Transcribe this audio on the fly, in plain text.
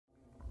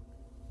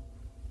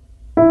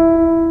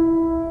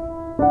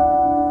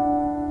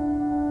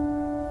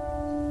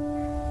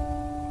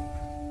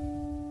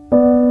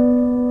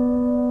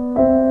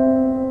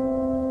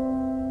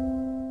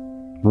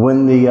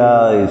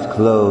eyes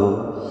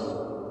close,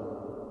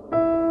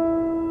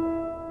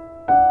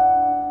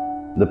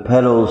 the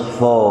petals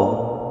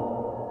fall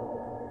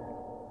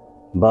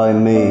by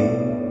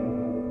me.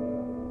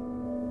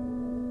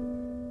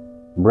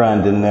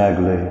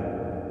 Nagley.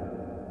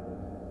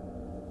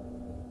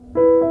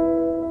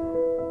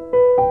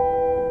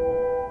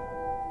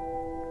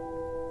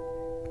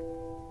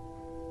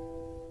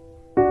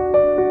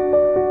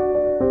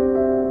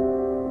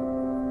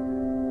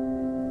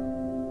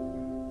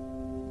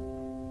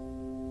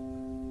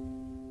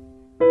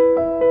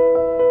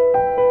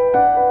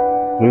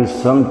 There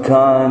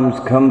sometimes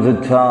comes a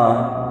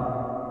time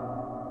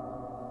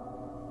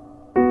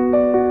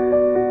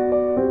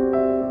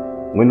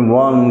when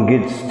one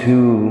gets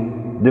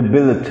too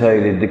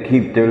debilitated to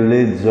keep their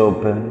lids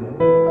open,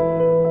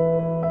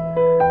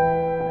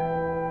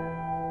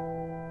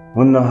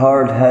 when the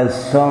heart has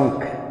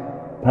sunk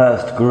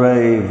past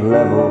grave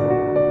level,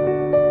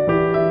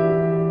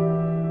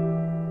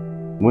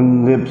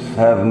 when lips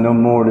have no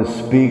more to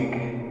speak,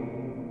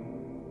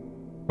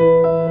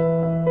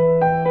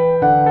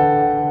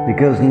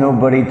 because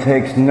nobody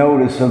takes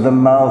notice of the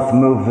mouth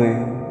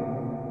moving,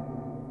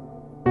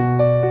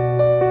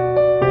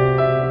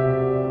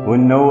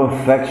 when no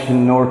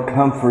affection nor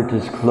comfort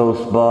is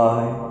close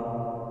by.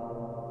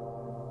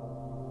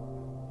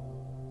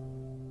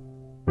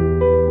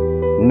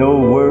 No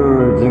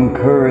words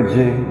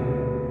encouraging,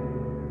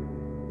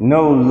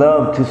 no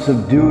love to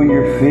subdue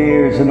your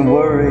fears and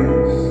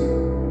worries.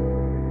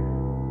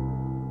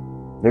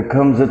 There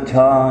comes a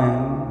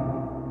time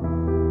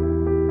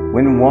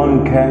when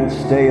one can't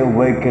stay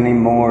awake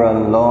anymore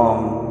on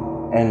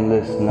long,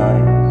 endless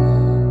nights.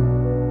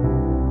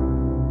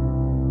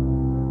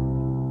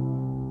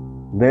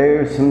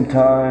 There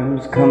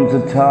sometimes comes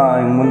a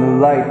time when the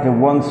light that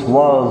once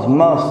was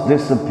must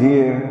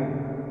disappear,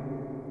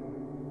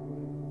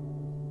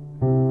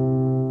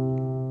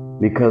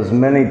 because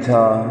many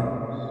times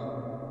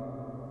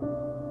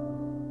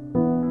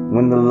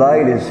when the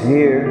light is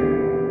here,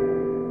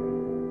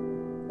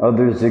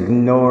 others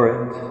ignore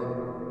it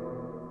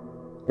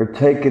or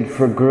take it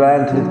for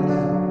granted,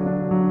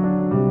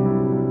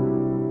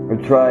 or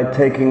try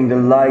taking the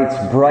light's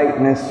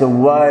brightness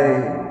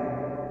away.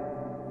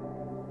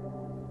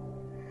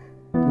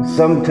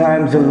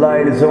 Sometimes the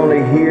light is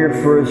only here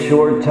for a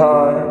short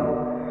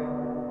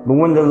time, but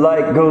when the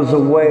light goes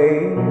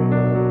away,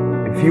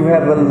 if you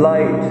have a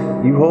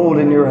light you hold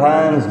in your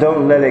hands,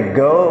 don't let it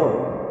go.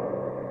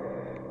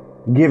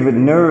 Give it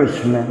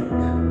nourishment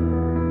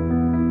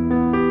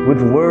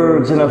with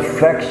words and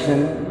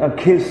affection, a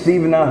kiss,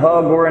 even a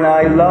hug, or an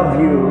I love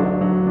you.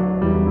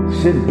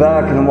 Sit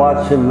back and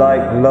watch the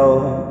light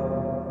glow.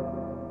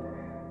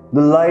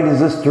 The light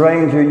is a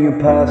stranger you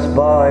pass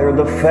by, or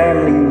the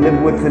family you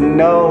live with and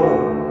know.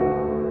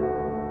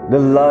 The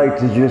light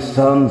is your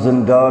sons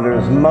and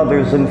daughters,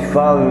 mothers and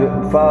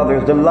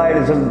fathers. The light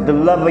is the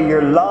love of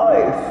your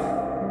life.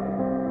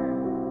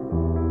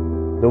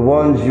 The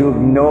ones you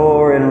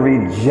ignore and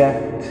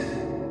reject.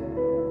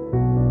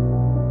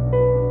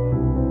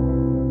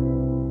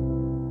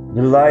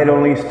 The light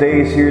only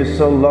stays here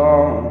so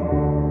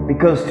long,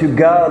 because to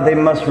God they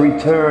must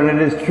return.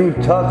 It is true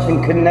touch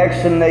and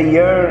connection they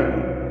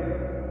yearn.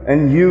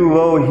 And you,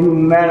 oh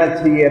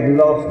humanity, have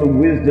lost the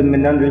wisdom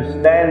and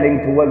understanding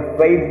to what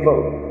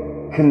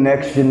faithful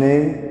connection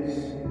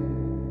is.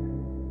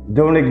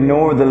 Don't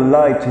ignore the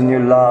light in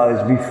your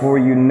lives. Before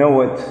you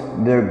know it,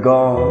 they're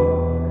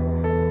gone,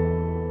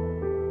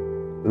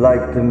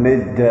 like the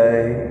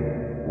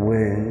midday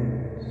wind.